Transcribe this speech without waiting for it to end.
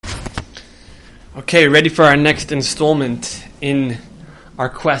Okay, ready for our next installment in our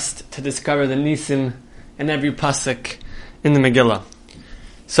quest to discover the Nisim in every pasuk in the Megillah.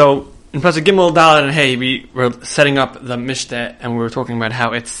 So, in pasuk Gimel, Dalet, and Hey, we were setting up the Mishnah, and we were talking about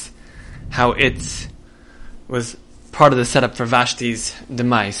how it was part of the setup for Vashti's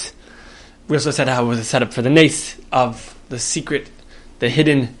demise. We also said how it was a setup for the Nes of the secret, the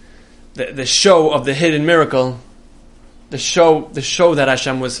hidden, the show of the hidden miracle, the show that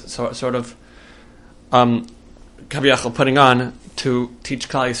Hashem was sort of Kaviyachal putting on to teach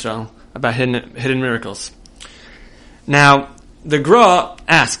Klal Yisrael about hidden miracles. Now, the Gra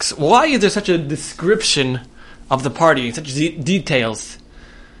asks, why is there such a description of the party, such details?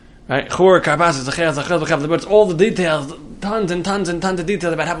 Right? All the details, tons and tons and tons of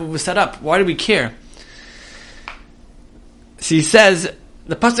details about how it was set up. Why do we care? So he says,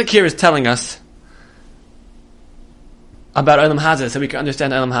 the pasuk here is telling us about Olam Hazeh, so we can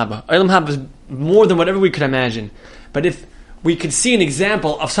understand Olam Haba. Olam Haba is more than whatever we could imagine. But if we could see an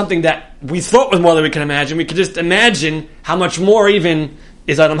example of something that we thought was more than we could imagine, we could just imagine how much more even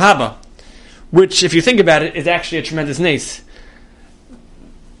is Olam Haba. Which, if you think about it, is actually a tremendous nes.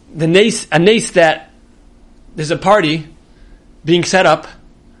 A nes that there's a party being set up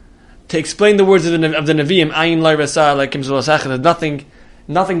to explain the words of the Nevi'im, Ayin Lai Rasa, like Kim Zulasach, there's nothing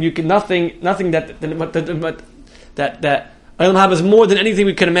that Olam Haba is more than anything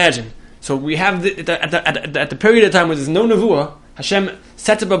we can imagine. So we have at the period of time where there's no nevuah, Hashem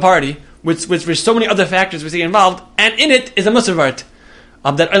sets up a party with so many other factors we see involved, and in it is a musavart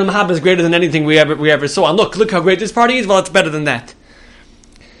that Olam Haba is greater than anything we ever saw. And look how great this party is. Well, it's better than that.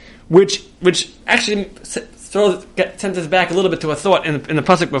 Which actually sends us back a little bit to a thought in the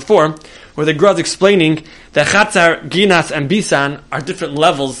pasuk before, where the Gra is explaining that Chatzar, Ginas, and Bisan are different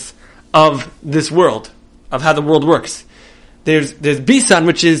levels of this world, of how the world works. There's Bisan,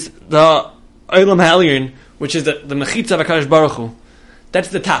 which is the Olam Ha'elyon, which is the Mechitza of HaKadosh Baruch Hu. That's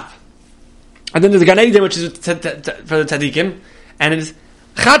the top. And then there's Gan Eden, which is for the Tzadikim, and it's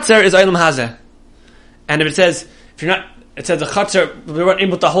Chatzar is Olam Hazeh. And if it says the Chatzar, we weren't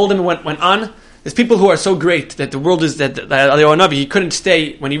able to hold him and went on. There's people who are so great that the world is that Eliyahu Navi, he couldn't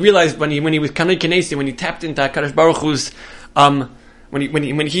stay when he realized when he was Kanei Kinesi, when he tapped into HaKadosh Baruch Hu's when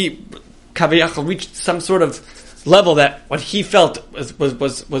he Kaviyachal reached some sort of level that what he felt was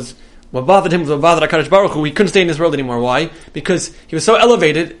what bothered him, what bothered HaKadosh Baruch Hu, he couldn't stay in this world anymore. Why? Because he was so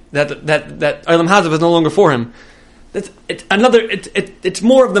elevated that Olam Hazeh was no longer for him. It's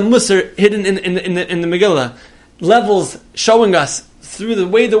more of the Musar hidden in the Megillah. Levels showing us through the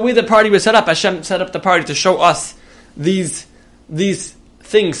way the party was set up. Hashem set up the party to show us these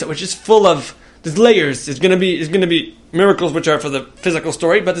things that were just full of there's layers. There's going to be miracles which are for the physical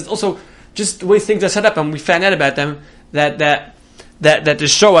story, but there's also just the way things are set up, and we found out about them that to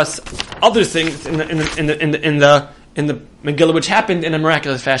show us other things in the Megillah which happened in a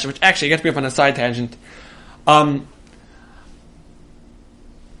miraculous fashion. Which actually gets me off on a side tangent. Someone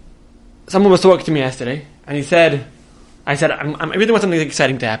was talking to me yesterday, and I said, I really want something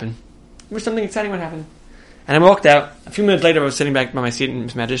exciting to happen. I wish something exciting would happen. And I walked out. A few minutes later, I was sitting back by my seat in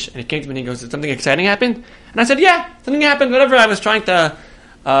Medrash, and he came to me and he goes, "Did something exciting happen?" And I said, "Yeah, something happened. Whatever. I was trying to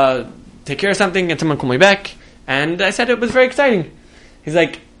take care of something, and someone called me back, and I said it was very exciting." He's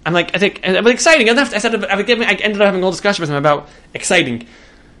like, I think it was exciting. I ended up having a whole discussion with him about exciting.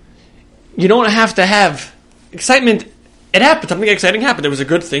 You don't have to have excitement. It happened. Something exciting happened. It was a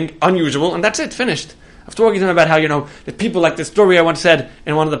good thing, unusual, and that's it. Finished. I was talking to him about how, the people like the story I once said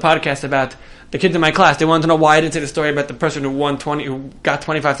in one of the podcasts about the kids in my class. They wanted to know why I didn't say the story about the person who got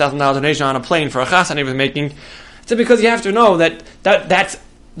 $25,000 donation on a plane for a chassan he was making. It's because you have to know that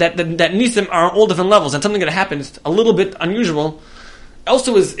nisim are on all different levels, and something that happens a little bit unusual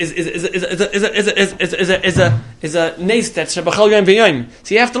also is a nes that's shebachal yom v'yom.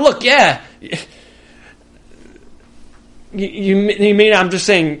 So you have to look. Yeah, you may not. I'm just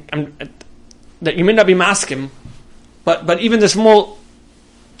saying that you may not be maskim, but even the small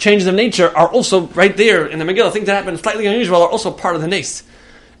changes of nature are also right there in the Megillah. Things that happen slightly unusual are also part of the nes.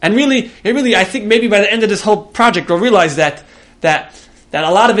 And really, I think maybe by the end of this whole project, we'll realize that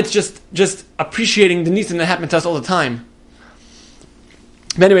a lot of it's just appreciating the nisim that happen to us all the time.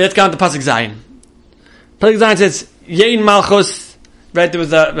 But anyway, let's go on to Pasuk Zayin. Pasuk Zayin says, Yein Malchus, right, there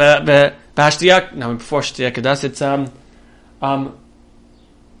was the Bashtiyak, no, before Shtiyak Kadas, it's, V'kelim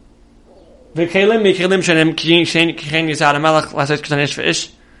Shenem Shein Kichen Yisad HaMelech Lasot K'tanesh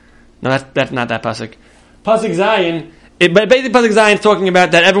V'ish. No, that's not that Pasuk. Pasuk Zayin, but basically Pasuk Zayin is talking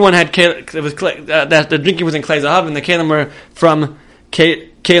about that everyone had that the drinking was in Klei Zahav, and the Kelim were from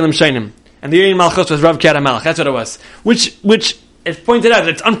Kelim Shenim. And the Yein Malchus was Rav Kiad HaMelech. That's what it was. Which it's pointed out that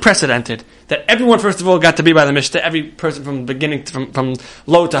it's unprecedented that everyone, first of all, got to be by the Mishnah. Every person from the beginning, from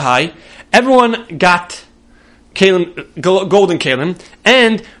low to high, everyone got Kalim, golden Kalim,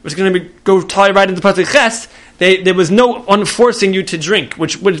 and was going to go tie right into Pasuk Ches. There was no one forcing you to drink,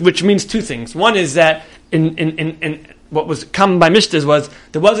 which means two things. One is that in what was come by Mishnahs was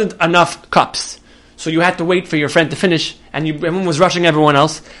there wasn't enough cups. So you had to wait for your friend to finish, and everyone was rushing everyone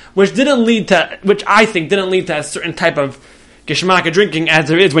else, which I think didn't lead to a certain type of geschmack drinking as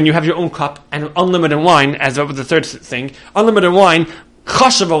there is when you have your own cup and unlimited wine, as that was the third thing, unlimited wine,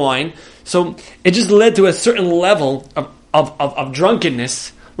 chashava wine. So it just led to a certain level of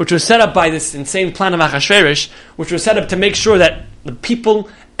drunkenness, which was set up by this insane plan of Achashverosh, which was set up to make sure that the people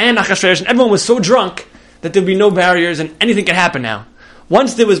and Achashverosh and everyone was so drunk that there'd be no barriers and anything could happen now.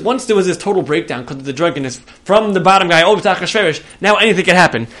 Once there was this total breakdown because of the drunkenness from the bottom guy over to Achashverosh, now anything could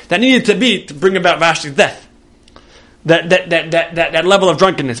happen. That needed to be to bring about Vashti's death. That level of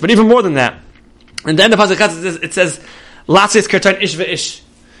drunkenness. But even more than that. And then the Pasuk it says Lasis Kertan Ish Ve'ish.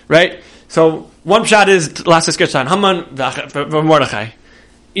 Right? So one shot is Lasis Kertan Haman Mordechai.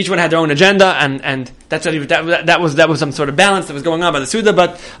 Each one had their own agenda, and that's what that was some sort of balance that was going on by the Suda.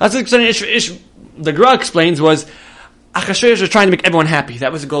 But Lasis Kertan Ish Ve'ish, the Gra explains, was Achashverosh was trying to make everyone happy.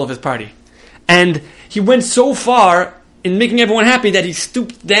 That was the goal of his party. And he went so far in making everyone happy that he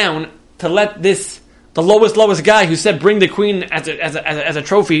stooped down to let the lowest guy who said bring the queen as a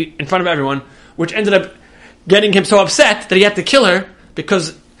trophy in front of everyone, which ended up getting him so upset that he had to kill her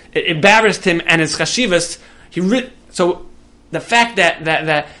because it embarrassed him and his chashivas. So the fact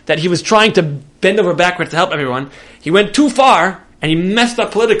that he was trying to bend over backwards to help everyone, he went too far. And he messed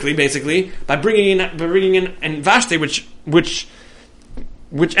up politically, basically, by bringing in Vashti, which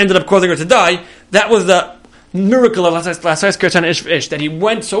ended up causing her to die. That was the miracle of Lasais Kertan Ish Ish, that he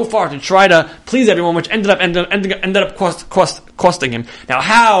went so far to try to please everyone, which ended up costing him.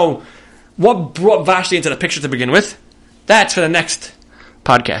 Now, what brought Vashti into the picture to begin with? That's for the next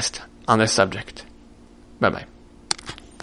podcast on this subject. Bye-bye.